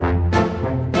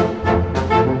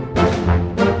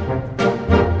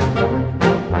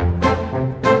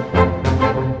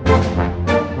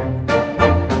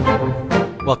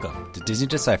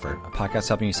Disney Deciphered, a podcast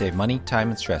helping you save money, time,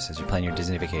 and stress as you plan your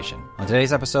Disney vacation. On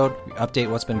today's episode, we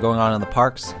update what's been going on in the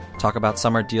parks, talk about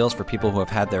summer deals for people who have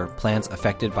had their plans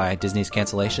affected by Disney's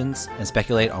cancellations, and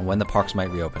speculate on when the parks might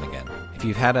reopen again. If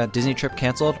you've had a Disney trip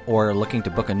canceled or are looking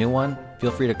to book a new one, feel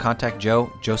free to contact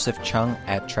Joseph Chung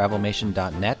at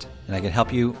travelmation.net, and I can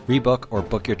help you rebook or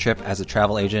book your trip as a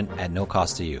travel agent at no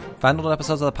cost to you. Find all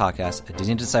episodes of the podcast at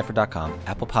DisneyDeciphered.com,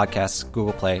 Apple Podcasts,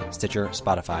 Google Play, Stitcher,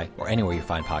 Spotify, or anywhere you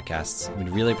find podcasts. We'd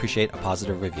really appreciate a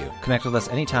positive review. Connect with us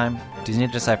anytime,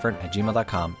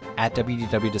 DisneyDeciphered@gmail.com, at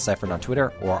WDWDeciphered on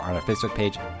Twitter, or on our Facebook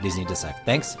page, Disney Deciphered.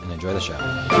 Thanks, and enjoy the show.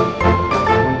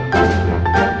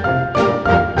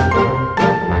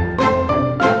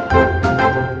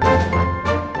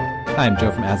 Hi, I'm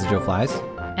Joe from As the Joe Flies.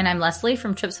 And I'm Leslie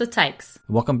from Trips with Tykes.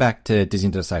 Welcome back to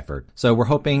Disney Deciphered. So we're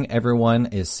hoping everyone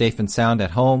is safe and sound at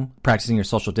home, practicing your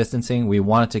social distancing. We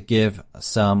wanted to give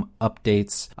some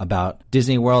updates about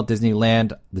Disney World,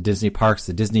 Disneyland, the Disney parks,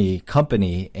 the Disney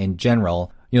company in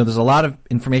general. You know, there's a lot of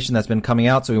information that's been coming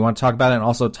out, so we want to talk about it and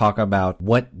also talk about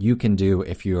what you can do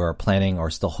if you are planning or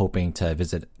still hoping to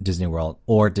visit Disney World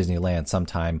or Disneyland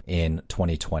sometime in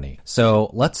 2020. So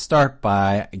let's start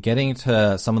by getting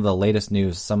to some of the latest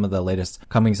news, some of the latest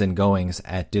comings and goings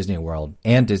at Disney World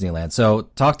and Disneyland. So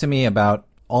talk to me about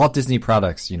all Disney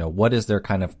products. You know, what is their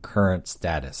kind of current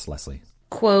status, Leslie?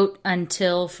 Quote,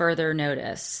 until further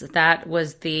notice. That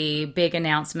was the big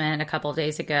announcement a couple of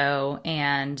days ago,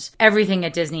 and everything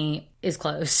at Disney is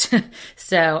closed.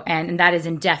 And that is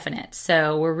indefinite.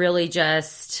 So we're really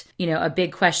just, a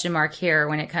big question mark here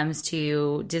when it comes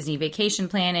to Disney vacation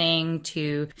planning,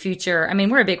 to future. I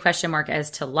mean, we're a big question mark as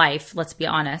to life, let's be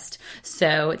honest.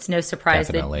 So it's no surprise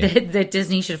that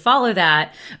Disney should follow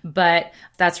that. But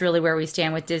that's really where we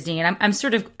stand with Disney. And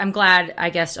I'm glad,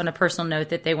 I guess, on a personal note,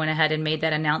 that they went ahead and made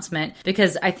that announcement,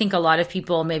 because I think a lot of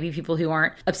people, maybe people who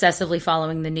aren't obsessively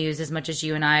following the news as much as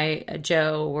you and I,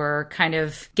 Joe, were kind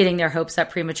of getting their hopes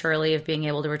up prematurely of being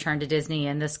able to return to Disney.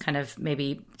 And this kind of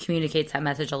maybe communicates that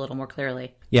message a little more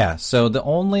clearly. Yeah. So the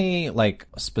only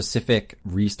specific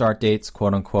restart dates,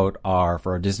 quote unquote, are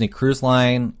for a Disney Cruise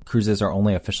Line. Cruises are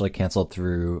only officially canceled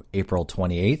through April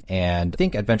 28th. And I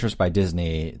think Adventures by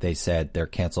Disney, they said they're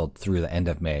canceled through the end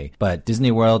of May. But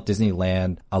Disney World,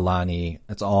 Disneyland, Aulani,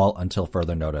 it's all until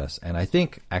further notice. And I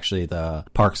think actually the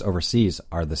parks overseas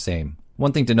are the same.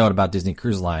 One thing to note about Disney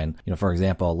Cruise Line, for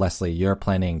example, Leslie, you're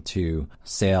planning to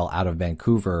sail out of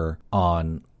Vancouver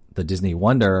on the Disney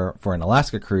Wonder for an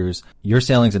Alaska cruise. Your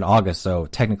sailing's in August, so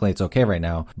technically it's okay right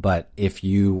now. But if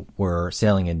you were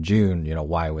sailing in June,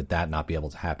 why would that not be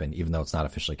able to happen, even though it's not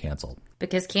officially canceled?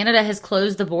 Because Canada has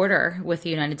closed the border with the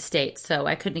United States, so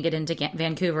I couldn't get into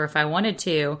Vancouver if I wanted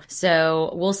to.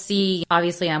 So we'll see.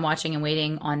 Obviously, I'm watching and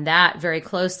waiting on that very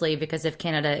closely, because if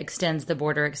Canada extends the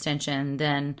border extension,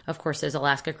 then, of course, those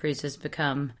Alaska cruises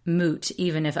become moot,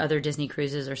 even if other Disney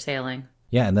cruises are sailing.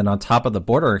 Yeah, and then on top of the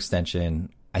border extension,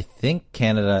 I think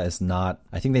Canada is not,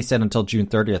 I think they said until June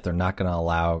 30th, they're not going to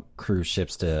allow cruise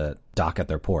ships to dock at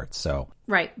their ports. So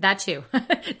right, that too.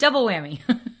 Double whammy.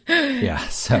 Yeah,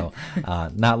 so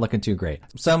not looking too great.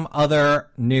 Some other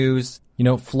news,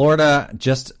 Florida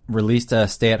just released a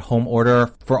stay-at-home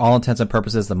order. For all intents and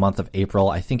purposes, the month of April.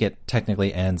 I think it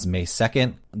technically ends May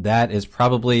 2nd. That is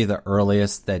probably the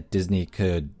earliest that Disney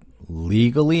could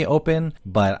legally open,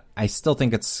 but I still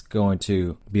think it's going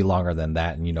to be longer than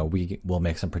that. And, we will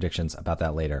make some predictions about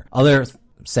that later. Other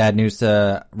sad news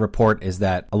to report is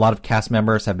that a lot of cast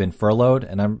members have been furloughed,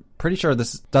 and I'm pretty sure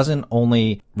this doesn't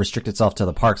only restrict itself to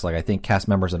the parks. I think cast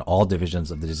members in all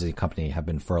divisions of the Disney company have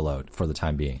been furloughed for the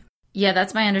time being. Yeah,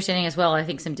 that's my understanding as well. I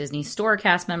think some Disney Store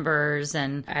cast members,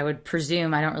 and I would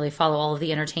presume, I don't really follow all of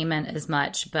the entertainment as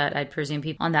much, but I'd presume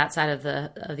people on that side of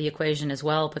the equation as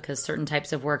well, because certain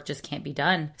types of work just can't be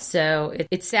done. So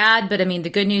it's sad, but I mean, the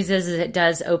good news is it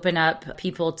does open up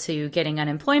people to getting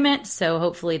unemployment. So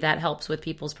hopefully that helps with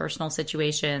people's personal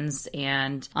situations.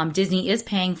 And Disney is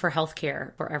paying for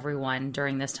healthcare for everyone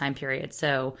during this time period.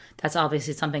 So that's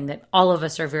obviously something that all of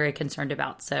us are very concerned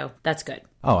about. So that's good.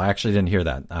 Oh, I actually didn't hear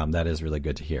that. That is really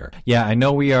good to hear. Yeah, I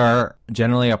know we are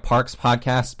generally a parks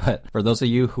podcast, but for those of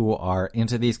you who are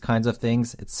into these kinds of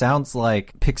things, it sounds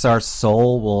like Pixar's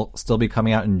Soul will still be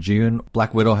coming out in June.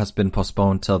 Black Widow has been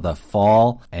postponed till the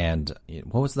fall. And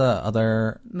what was the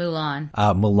other? Mulan.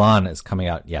 Mulan is coming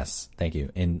out, yes, thank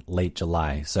you, in late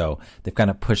July. So they've kind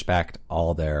of pushed back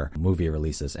all their movie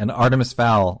releases. And Artemis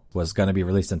Fowl was going to be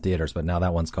released in theaters, but now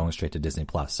that one's going straight to Disney+.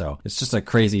 So it's just a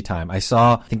crazy time. I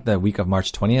saw, I think the week of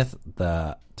March 20th,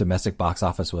 the domestic box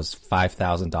office was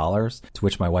 $5,000, to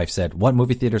which my wife said, what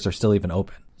movie theaters are still even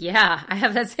open? Yeah, I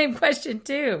have that same question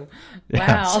too.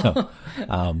 Yeah,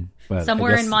 Wow. But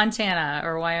somewhere in Montana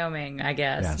or Wyoming, I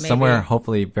guess. Yeah, maybe. somewhere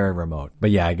hopefully very remote.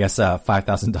 But yeah, I guess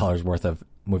 $5,000 worth of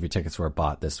movie tickets were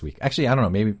bought this week. Actually, I don't know.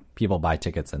 Maybe people buy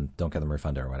tickets and don't get them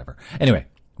refunded or whatever. Anyway,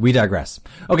 we digress.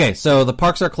 Okay, so the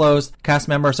parks are closed. Cast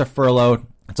members are furloughed.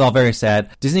 It's all very sad.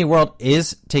 Disney World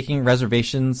is taking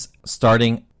reservations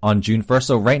starting on June 1st.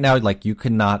 So right now, like, you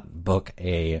cannot book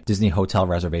a Disney hotel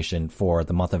reservation for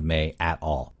the month of May at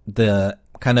all. The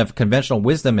kind of conventional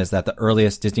wisdom is that the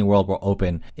earliest Disney World will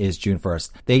open is June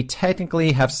 1st. They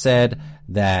technically have said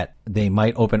that they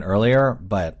might open earlier,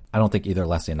 but I don't think either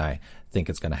Leslie and I think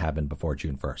it's going to happen before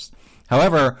June 1st.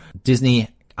 However, Disney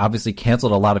obviously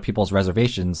canceled a lot of people's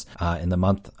reservations in the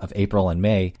month of April and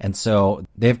May. And so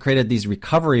they've created these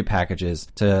recovery packages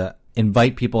to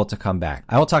invite people to come back.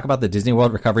 I will talk about the Disney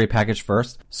World recovery package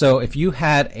first. So if you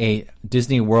had a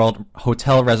Disney World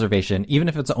hotel reservation, even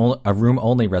if it's a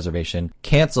room-only reservation,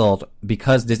 canceled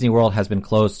because Disney World has been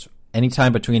closed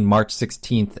anytime between March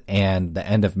 16th and the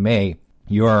end of May,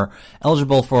 you're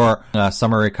eligible for a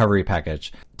summer recovery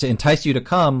package. To entice you to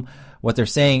come, what they're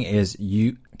saying is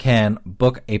you can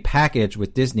book a package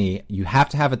with Disney. You have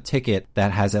to have a ticket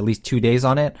that has at least 2 days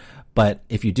on it. But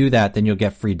if you do that, then you'll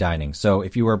get free dining. So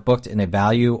if you were booked in a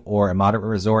value or a moderate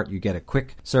resort, you get a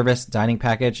quick service dining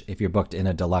package. If you're booked in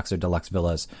a deluxe or deluxe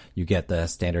villas, you get the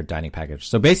standard dining package.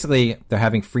 So basically, they're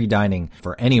having free dining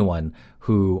for anyone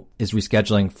who is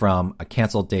rescheduling from a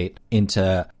canceled date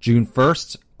into June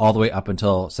 1st all the way up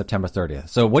until September 30th.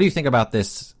 So what do you think about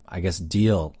this, I guess,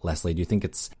 deal, Leslie? Do you think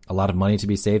it's a lot of money to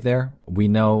be saved there? We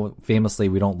know famously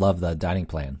we don't love the dining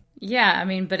plan. Yeah, I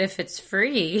mean, but if it's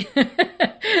free,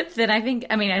 then I think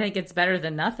it's better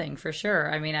than nothing for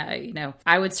sure. I mean,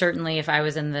 I would certainly, if I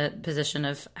was in the position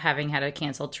of having had a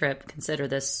canceled trip, consider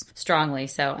this strongly.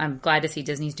 So I'm glad to see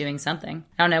Disney's doing something.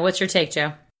 I don't know. What's your take,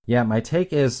 Joe? Yeah, my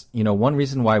take is, one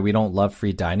reason why we don't love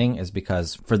free dining is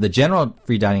because for the general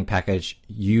free dining package,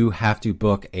 you have to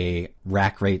book a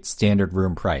rack rate standard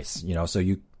room price, so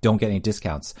you don't get any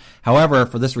discounts. However,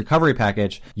 for this recovery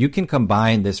package, you can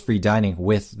combine this free dining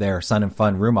with their Sun and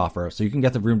Fun room offer. So you can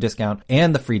get the room discount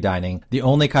and the free dining. The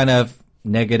only kind of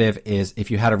negative is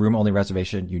if you had a room only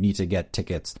reservation, you need to get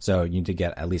tickets. So you need to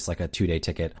get at least like a 2-day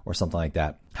ticket or something like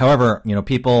that. However,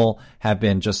 people have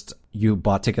been you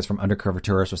bought tickets from Undercover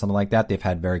Tourist or something like that. They've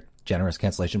had very generous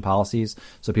cancellation policies.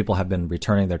 So people have been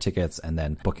returning their tickets and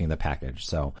then booking the package.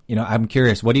 So, I'm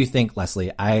curious, what do you think,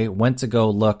 Leslie? I went to go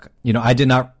look, I did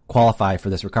not qualify for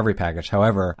this recovery package.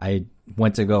 However, I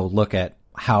went to go look at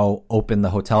how open the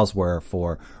hotels were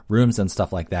for rooms and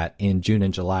stuff like that in June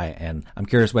and July. And I'm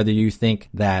curious whether you think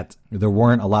that there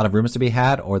weren't a lot of rooms to be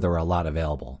had or there were a lot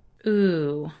available.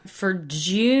 Ooh, for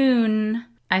June,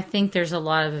 I think there's a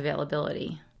lot of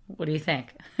availability. What do you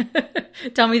think?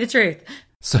 Tell me the truth.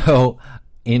 So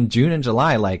in June and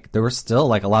July, there was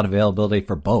still a lot of availability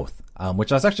for both.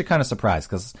 Which I was actually kind of surprised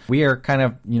because we are kind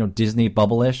of, Disney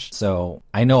bubble-ish. So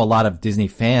I know a lot of Disney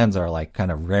fans are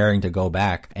kind of raring to go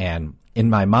back. And in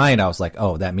my mind, I was like,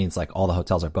 oh, that means all the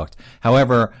hotels are booked.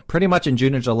 However, pretty much in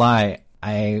June and July,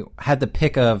 I had the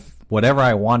pick of whatever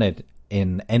I wanted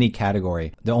in any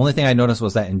category. The only thing I noticed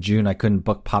was that in June, I couldn't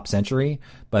book Pop Century.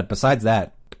 But besides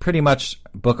that, pretty much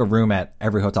book a room at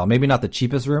every hotel. Maybe not the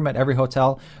cheapest room at every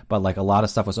hotel, but a lot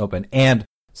of stuff was open and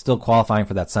still qualifying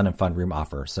for that Sun and Fun room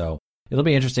offer. So it'll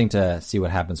be interesting to see what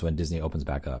happens when Disney opens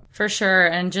back up. For sure.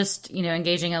 And just,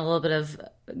 engaging a little bit of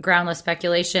groundless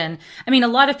speculation. I mean, a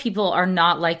lot of people are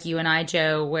not like you and I,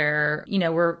 Joe, where,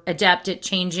 we're adept at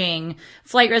changing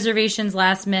flight reservations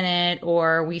last minute,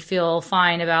 or we feel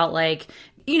fine about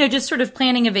just sort of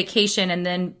planning a vacation and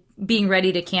then being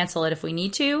ready to cancel it if we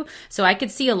need to. So I could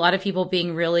see a lot of people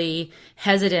being really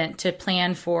hesitant to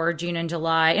plan for June and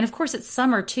July. And of course it's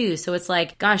summer too. So it's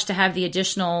gosh, to have the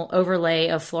additional overlay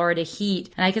of Florida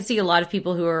heat. And I could see a lot of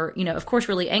people who are, of course,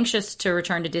 really anxious to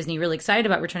return to Disney, really excited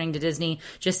about returning to Disney,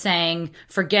 just saying,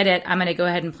 forget it. I'm going to go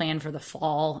ahead and plan for the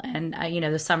fall. And,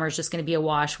 the summer is just going to be a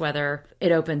wash, whether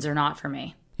it opens or not for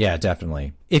me. Yeah,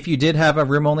 definitely. If you did have a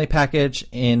room-only package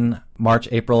in March,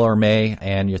 April, or May,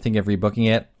 and you're thinking of rebooking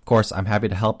it, of course, I'm happy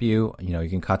to help you. You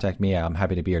can contact me. I'm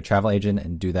happy to be your travel agent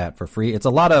and do that for free. It's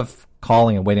a lot of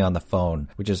calling and waiting on the phone,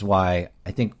 which is why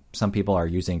I think some people are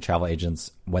using travel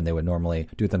agents when they would normally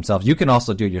do it themselves. You can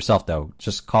also do it yourself, though.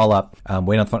 Just call up,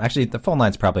 wait on the phone. Actually, the phone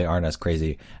lines probably aren't as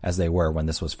crazy as they were when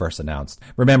this was first announced.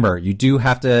 Remember, you do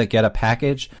have to get a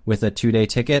package with a 2-day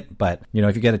ticket, but,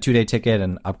 if you get a 2-day ticket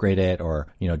and upgrade it or,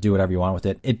 do whatever you want with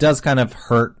it, it does kind of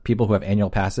hurt people who have annual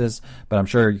passes, but I'm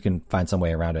sure you can find some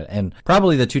way around it. And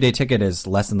probably the 2-day ticket is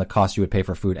less than the cost you would pay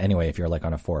for food anyway if you're like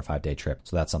on a 4 or 5 day trip.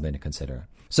 So that's something to consider.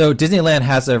 So Disneyland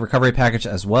has a recovery package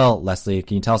as well. Leslie,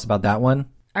 can you tell us about that one?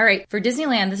 All right. For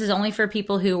Disneyland, this is only for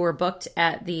people who were booked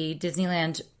at the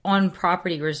Disneyland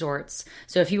on-property resorts.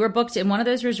 So if you were booked in one of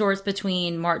those resorts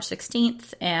between March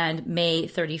 16th and May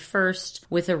 31st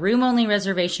with a room-only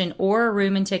reservation or a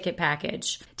room and ticket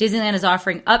package, Disneyland is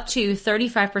offering up to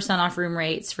 35% off room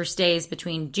rates for stays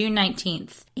between June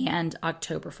 19th and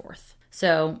October 4th.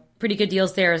 So pretty good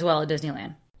deals there as well at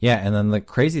Disneyland. Yeah, and then the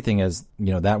crazy thing is,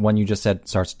 that one you just said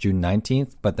starts June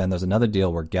 19th, but then there's another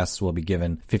deal where guests will be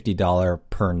given $50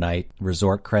 per night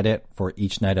resort credit for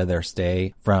each night of their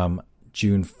stay from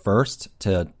June 1st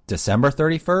to December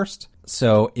 31st.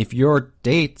 So if your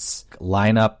dates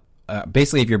line up,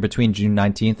 basically if you're between June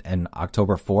 19th and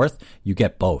October 4th, you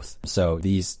get both. So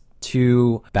these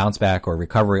 2 bounce back or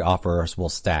recovery offers will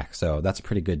stack. So that's a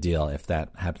pretty good deal if that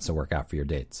happens to work out for your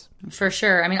dates. For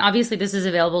sure. I mean, obviously this is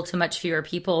available to much fewer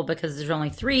people because there's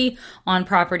only 3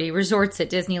 on-property resorts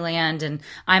at Disneyland. And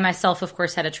I myself, of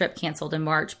course, had a trip canceled in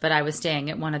March, but I was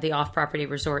staying at one of the off-property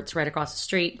resorts right across the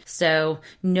street. So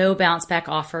no bounce back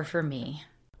offer for me.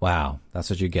 Wow.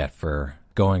 That's what you get for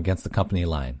going against the company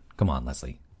line. Come on,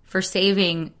 Leslie. For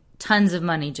saving tons of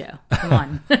money, Joe. Come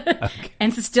on. Okay.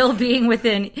 And still being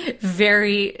within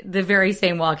the very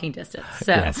same walking distance.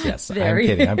 So yes.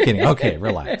 I'm kidding. Okay,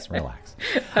 relax. Okay.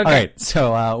 All right.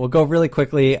 So we'll go really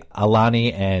quickly.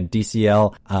 Aulani and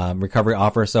DCL recovery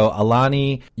offer. So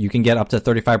Aulani, you can get up to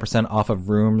 35% off of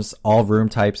rooms, all room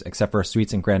types except for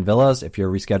suites and grand villas if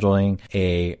you're rescheduling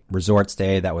a resort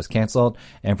stay that was canceled.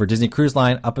 And for Disney Cruise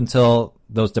Line, up until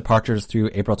those departures through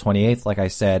April 28th, like I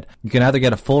said, you can either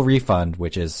get a full refund,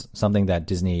 which is something that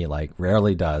Disney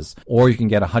rarely does, or you can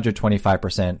get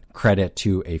 125% credit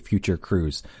to a future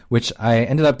cruise, which I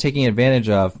ended up taking advantage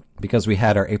of because we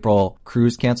had our April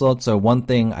cruise canceled. So one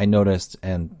thing I noticed,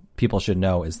 and people should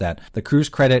know, is that the cruise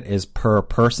credit is per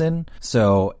person.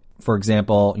 So for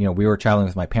example, we were traveling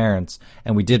with my parents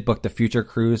and we did book the future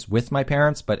cruise with my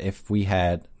parents, but if we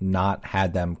had not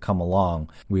had them come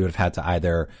along, we would have had to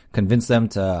either convince them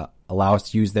to allow us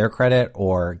to use their credit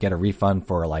or get a refund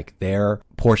for their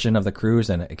portion of the cruise,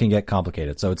 and it can get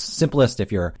complicated. So it's simplest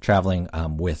if you're traveling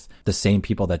with the same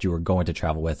people that you were going to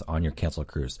travel with on your canceled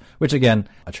cruise, which again,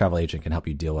 a travel agent can help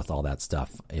you deal with all that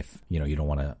stuff if you don't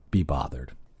want to be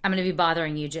bothered. I'm going to be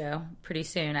bothering you, Joe, pretty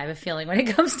soon. I have a feeling when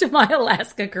it comes to my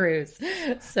Alaska cruise.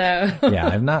 So yeah,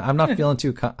 I'm not feeling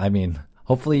too.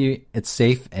 Hopefully it's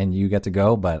safe and you get to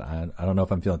go, but I don't know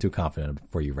if I'm feeling too confident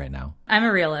for you right now. I'm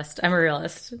a realist.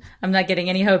 I'm not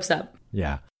getting any hopes up.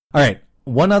 Yeah. All right.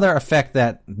 One other effect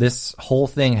that this whole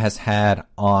thing has had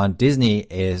on Disney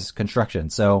is construction.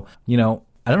 So, I don't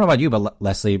know about you, but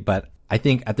Leslie, but I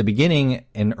think at the beginning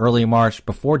in early March,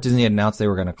 before Disney announced they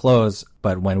were going to close,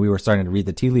 but when we were starting to read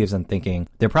the tea leaves and thinking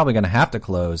they're probably going to have to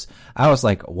close, I was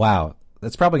like, wow,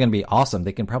 that's probably going to be awesome.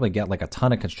 They can probably get a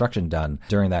ton of construction done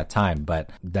during that time, but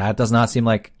that does not seem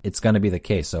like it's going to be the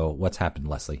case. So what's happened,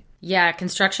 Leslie? Yeah,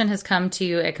 construction has come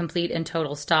to a complete and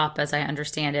total stop, as I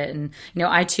understand it. And,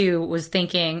 I too was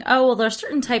thinking, oh, well, there's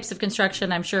certain types of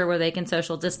construction, I'm sure, where they can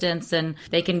social distance and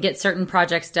they can get certain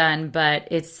projects done, but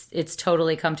it's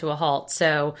totally come to a halt.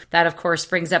 So that, of course,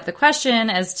 brings up the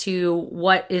question as to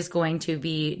what is going to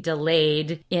be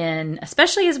delayed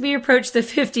especially as we approach the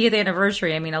 50th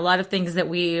anniversary. I mean, a lot of things that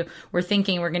we were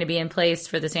thinking were going to be in place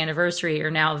for this anniversary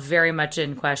are now very much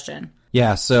in question.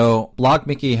 Yeah, so Blog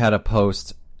Mickey had a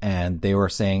post and they were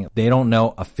saying they don't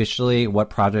know officially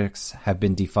what projects have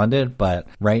been defunded, but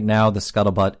right now the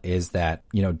scuttlebutt is that,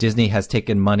 Disney has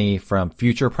taken money from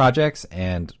future projects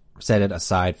and set it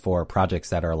aside for projects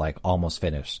that are almost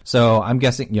finished. So I'm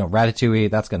guessing,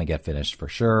 Ratatouille, that's going to get finished for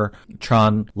sure.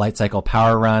 Tron Light Cycle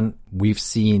Power Run, we've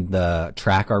seen the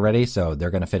track already, so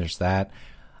they're going to finish that.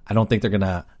 I don't think they're going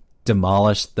to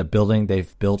demolish the building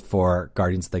they've built for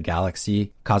Guardians of the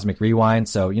Galaxy Cosmic Rewind.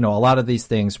 So, a lot of these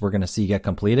things we're going to see get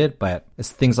completed, but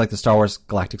it's things like the Star Wars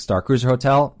Galactic Star Cruiser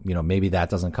Hotel, maybe that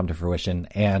doesn't come to fruition.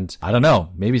 And I don't know,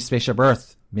 maybe Spaceship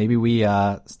Earth, maybe we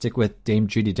stick with Dame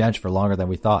Judi Dench for longer than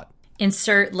we thought.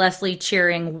 Insert Leslie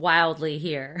cheering wildly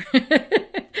here.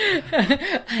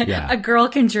 A girl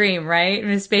can dream, right?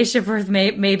 And Spaceship Earth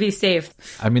may be safe.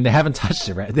 I mean, they haven't touched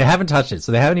it, right? They haven't touched it.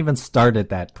 So they haven't even started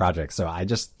that project. So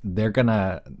they're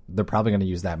probably going to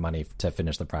use that money to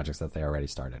finish the projects that they already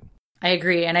started. I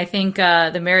agree. And I think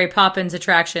the Mary Poppins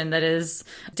attraction that is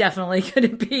definitely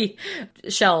going to be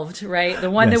shelved, right?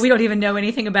 The one that we don't even know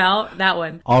anything about, that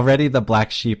one. Already the black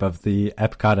sheep of the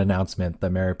Epcot announcement, the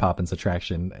Mary Poppins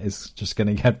attraction, is just going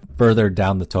to get further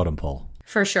down the totem pole.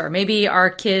 For sure. Maybe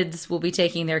our kids will be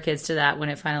taking their kids to that when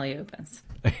it finally opens.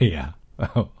 Yeah,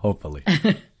 hopefully.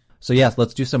 So yes,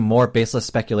 let's do some more baseless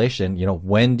speculation.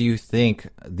 When do you think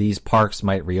these parks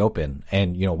might reopen?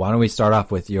 And, why don't we start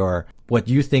off with what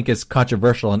you think is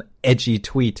controversial and edgy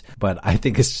tweet, but I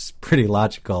think it's just pretty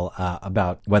logical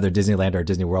about whether Disneyland or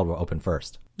Disney World will open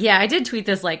first. Yeah, I did tweet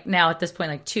this now at this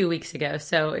point 2 weeks ago.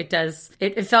 So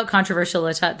it felt controversial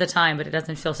at the time, but it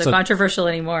doesn't feel so controversial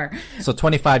anymore. So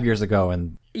 25 years ago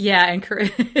and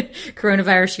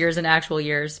coronavirus years and actual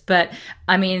years. But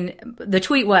I mean, the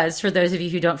tweet was, for those of you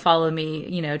who don't follow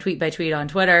me, tweet by tweet on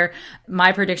Twitter,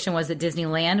 my prediction was that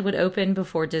Disneyland would open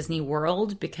before Disney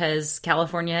World because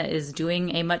California is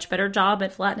doing a much better job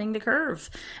at flattening the curve.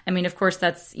 I mean, of course,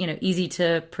 that's, easy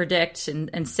to predict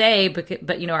and say, but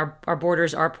our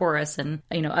borders are porous and,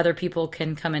 other people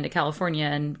can come into California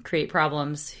and create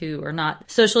problems who are not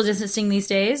social distancing these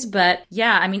days. But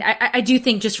yeah, I mean, I do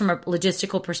think just from a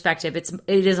logistical perspective, it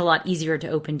is a lot easier to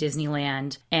open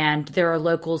Disneyland, and there are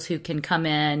locals who can come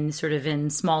in sort of in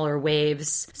smaller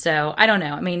waves. So I don't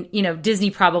know. I mean, Disney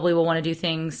probably will want to do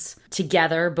things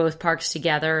together, both parks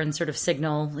together, and sort of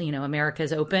signal,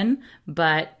 America's open.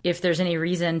 But if there's any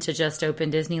reason to just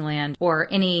open Disneyland or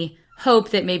any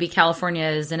hope that maybe California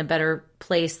is in a better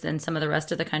place than some of the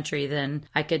rest of the country, then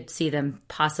I could see them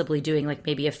possibly doing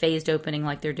maybe a phased opening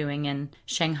like they're doing in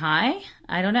Shanghai.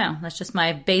 I don't know. That's just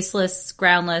my baseless,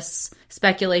 groundless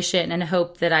speculation and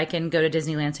hope that I can go to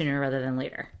Disneyland sooner rather than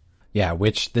later. Yeah,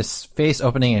 which this phase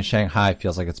opening in Shanghai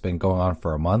feels like it's been going on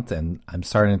for a month, and I'm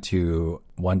starting to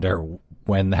wonder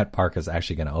when that park is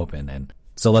actually going to open. And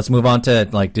so let's move on to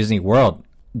Disney World.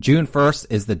 June 1st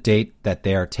is the date that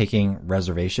they are taking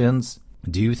reservations.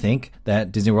 Do you think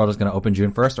that Disney World is going to open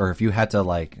June 1st? Or if you had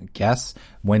to guess,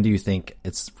 when do you think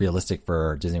it's realistic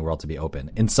for Disney World to be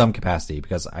open in some capacity?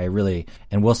 Because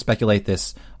and we'll speculate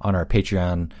this on our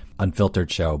Patreon Unfiltered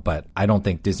show, but I don't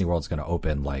think Disney World is going to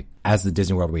open as the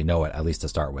Disney World we know it, at least to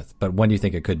start with. But when do you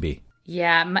think it could be?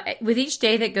 Yeah, with each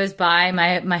day that goes by,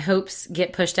 my hopes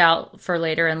get pushed out for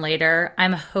later and later.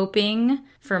 I'm hoping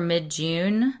for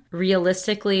mid-June.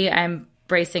 Realistically, I'm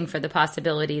bracing for the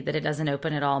possibility that it doesn't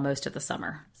open at all most of the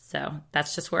summer. So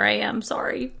that's just where I am.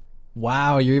 Sorry.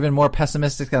 Wow, you're even more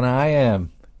pessimistic than I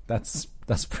am. That's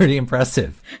pretty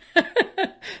impressive.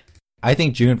 I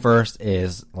think June 1st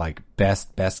is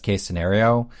best case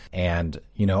scenario. And,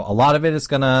 a lot of it is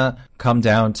going to come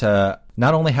down to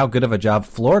not only how good of a job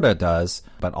Florida does,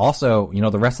 but also,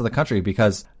 the rest of the country,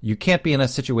 because you can't be in a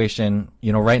situation,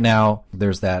 right now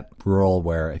there's that rule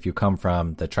where if you come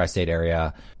from the tri-state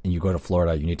area and you go to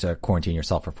Florida, you need to quarantine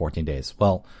yourself for 14 days.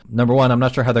 Well, number one, I'm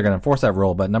not sure how they're going to enforce that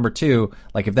rule, but number two,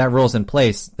 if that rule's in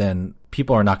place, then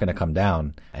people are not going to come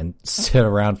down and sit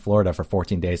around Florida for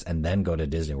 14 days and then go to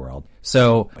Disney World.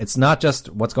 So it's not just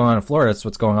what's going on in Florida, it's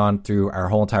what's going on through our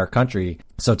whole entire country.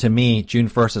 So to me, June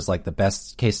 1st is the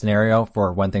best case scenario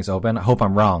for when things open. I hope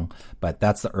I'm wrong, but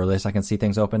that's the earliest I can see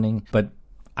things opening. But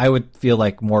I would feel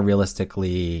more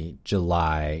realistically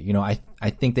July. I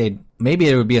think maybe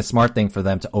it would be a smart thing for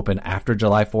them to open after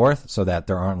July 4th so that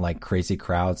there aren't crazy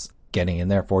crowds getting in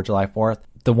there for July 4th.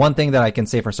 The one thing that I can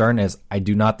say for certain is I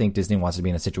do not think Disney wants to be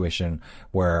in a situation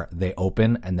where they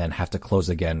open and then have to close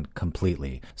again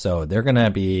completely. So they're going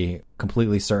to be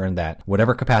completely certain that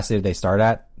whatever capacity they start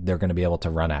at, they're going to be able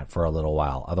to run at for a little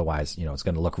while. Otherwise, it's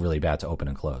going to look really bad to open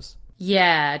and close.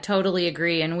 Yeah, totally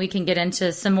agree. And we can get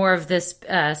into some more of this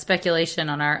speculation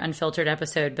on our Unfiltered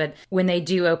episode. But when they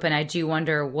do open, I do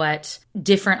wonder what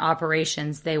different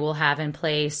operations they will have in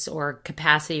place or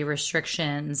capacity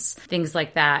restrictions, things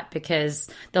like that. Because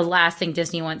the last thing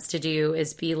Disney wants to do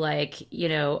is be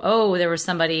oh, there was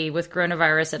somebody with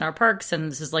coronavirus in our parks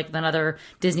and this is another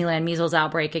Disneyland measles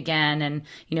outbreak again. And,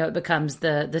 it becomes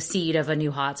the seed of a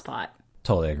new hotspot.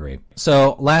 Totally agree.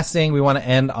 So last thing, we want to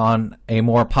end on a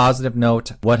more positive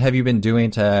note. What have you been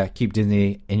doing to keep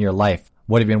Disney in your life?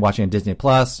 What have you been watching on Disney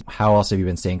Plus? How else have you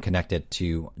been staying connected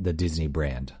to the Disney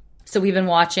brand? So we've been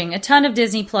watching a ton of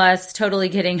Disney Plus, totally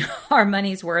getting our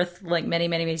money's worth many,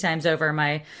 many, many times over.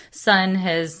 My son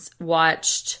has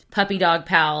watched Puppy Dog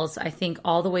Pals, I think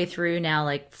all the way through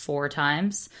now 4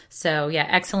 times. So yeah,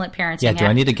 excellent parenting. Yeah, do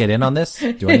I need to get in on this?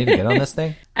 Do I need to get on this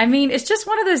thing? I mean, it's just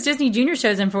one of those Disney Junior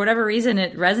shows, and for whatever reason,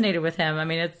 it resonated with him. I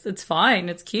mean, it's fine,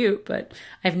 it's cute, but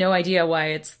I have no idea why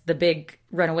it's the big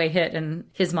runaway hit in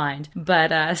his mind.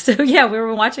 But so yeah, we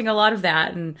were watching a lot of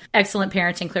that, and excellent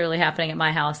parenting clearly happening at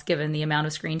my house given the amount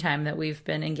of screen time that we've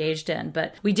been engaged in.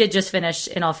 But we did just finish,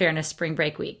 in all fairness, spring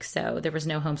break week, so there was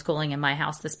no homeschooling in my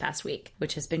house this past week,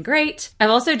 which has been great. I've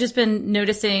also just been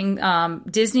noticing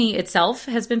Disney itself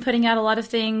has been putting out a lot of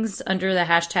things under the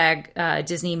hashtag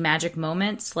Disney Magic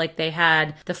Moments. Like they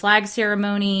had the flag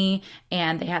ceremony,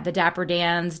 and they had the Dapper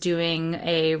Dans doing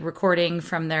a recording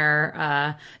from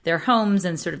their homes,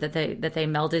 and sort of that they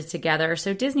melded together.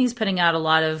 So Disney's putting out a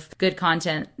lot of good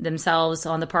content themselves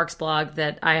on the Parks blog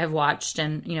that I have watched,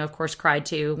 and of course cried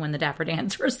to when the Dapper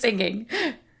Dans were singing.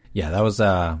 Yeah,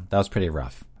 that was pretty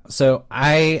rough. So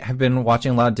I have been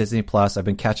watching a lot of Disney Plus. I've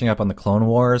been catching up on the Clone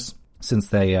Wars since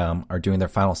they are doing their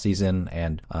final season,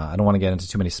 and I don't want to get into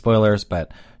too many spoilers,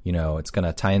 but it's going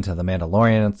to tie into The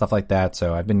Mandalorian and stuff like that.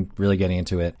 So I've been really getting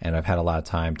into it, and I've had a lot of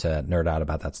time to nerd out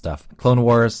about that stuff. Clone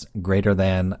Wars, greater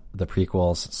than the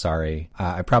prequels. Sorry.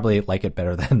 I probably like it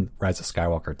better than Rise of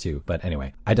Skywalker too. But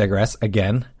anyway, I digress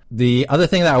again. The other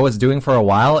thing that I was doing for a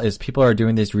while is people are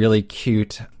doing these really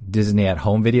cute Disney at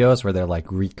home videos where they're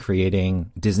like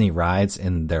recreating Disney rides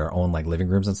in their own like living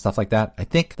rooms and stuff like that. I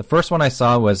think the first one I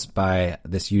saw was by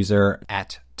this user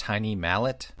at Tiny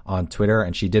Mallet on Twitter,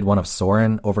 and she did one of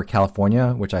Soarin' over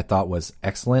California, which I thought was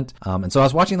excellent. And so I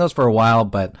was watching those for a while,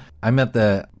 but I'm at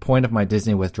the point of my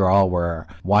Disney withdrawal where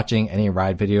watching any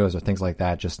ride videos or things like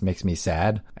that just makes me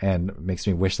sad and makes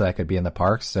me wish that I could be in the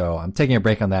parks. So I'm taking a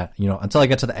break on that, until I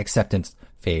get to the acceptance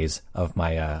phase of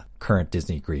my current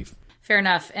Disney grief. Fair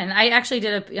enough. And I actually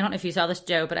I don't know if you saw this,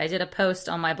 Joe, but I did a post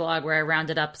on my blog where I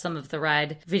rounded up some of the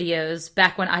ride videos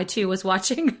back when I too was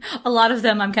watching a lot of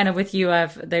them. I'm kind of with you.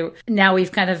 Now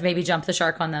we've kind of maybe jumped the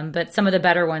shark on them, but some of the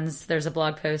better ones, there's a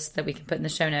blog post that we can put in the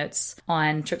show notes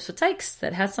on Trips with Tykes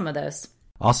that has some of those.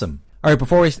 Awesome. All right,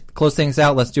 before we close things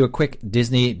out, let's do a quick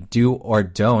Disney do or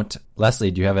don't.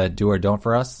 Leslie, do you have a do or don't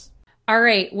for us? All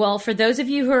right. Well, for those of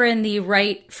you who are in the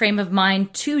right frame of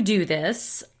mind to do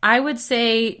this, I would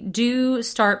say do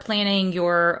start planning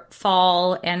your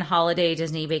fall and holiday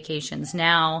Disney vacations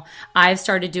now. I've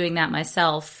started doing that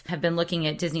myself. Have been looking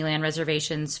at Disneyland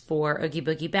reservations for Oogie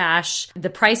Boogie Bash. The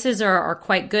prices are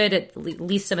quite good at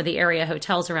least some of the area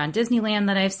hotels around Disneyland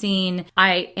that I've seen.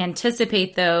 I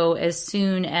anticipate, though, as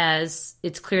soon as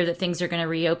it's clear that things are going to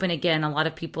reopen again, a lot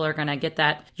of people are going to get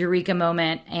that eureka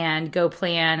moment and go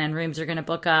plan, and rooms are going to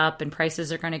book up and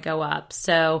prices are going to go up.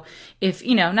 So if,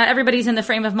 not everybody's in the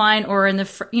frame of mind or in the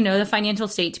financial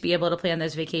state to be able to plan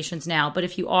those vacations now, but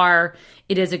if you are,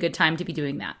 it is a good time to be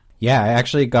doing that. Yeah, I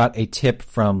actually got a tip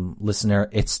from listener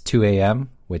It's 2 a.m.,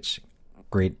 which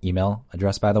great email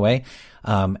address, by the way.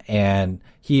 And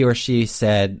he or she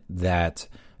said that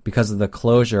because of the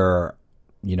closure,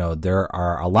 there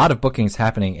are a lot of bookings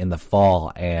happening in the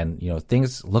fall, and,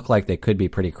 things look like they could be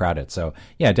pretty crowded. So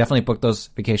yeah, definitely book those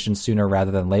vacations sooner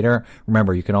rather than later.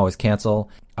 Remember, you can always cancel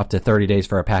up to 30 days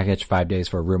for a package, 5 days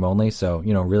for a room only. So,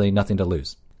 really nothing to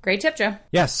lose. Great tip, Joe.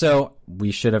 Yeah, so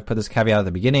we should have put this caveat at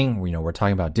the beginning. We're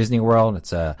talking about Disney World.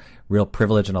 It's a real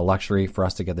privilege and a luxury for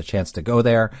us to get the chance to go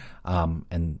there.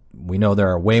 And we know there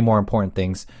are way more important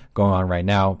things going on right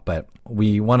now, but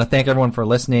we want to thank everyone for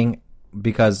listening,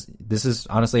 because this is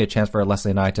honestly a chance for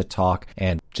Leslie and I to talk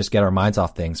and just get our minds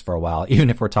off things for a while, even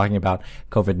if we're talking about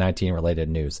COVID-19 related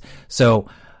news. So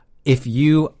if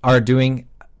you are doing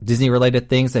Disney-related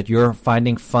things that you're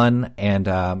finding fun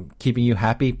and keeping you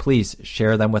happy, please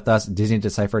share them with us.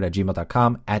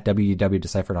 DisneyDeciphered@gmail.com, at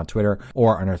WDWDeciphered on Twitter,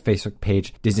 or on our Facebook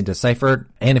page, Disney Deciphered.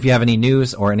 And if you have any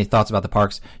news or any thoughts about the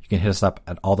parks, you can hit us up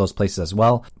at all those places as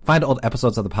well. Find old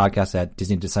episodes of the podcast at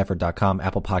DisneyDeciphered.com,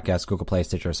 Apple Podcasts, Google Play,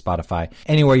 Stitcher, Spotify,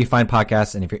 anywhere you find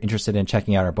podcasts. And if you're interested in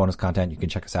checking out our bonus content, you can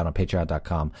check us out on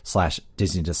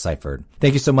patreon.com/DisneyDeciphered.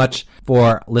 Thank you so much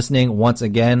for listening once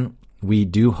again. We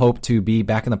do hope to be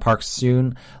back in the parks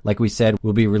soon. Like we said,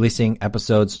 we'll be releasing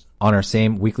episodes on our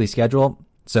same weekly schedule,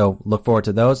 so look forward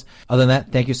to those. Other than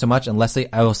that, thank you so much. And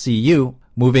Leslie, I will see you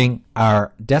moving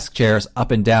our desk chairs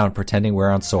up and down, pretending we're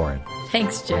on Soarin'.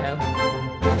 Thanks, Joe.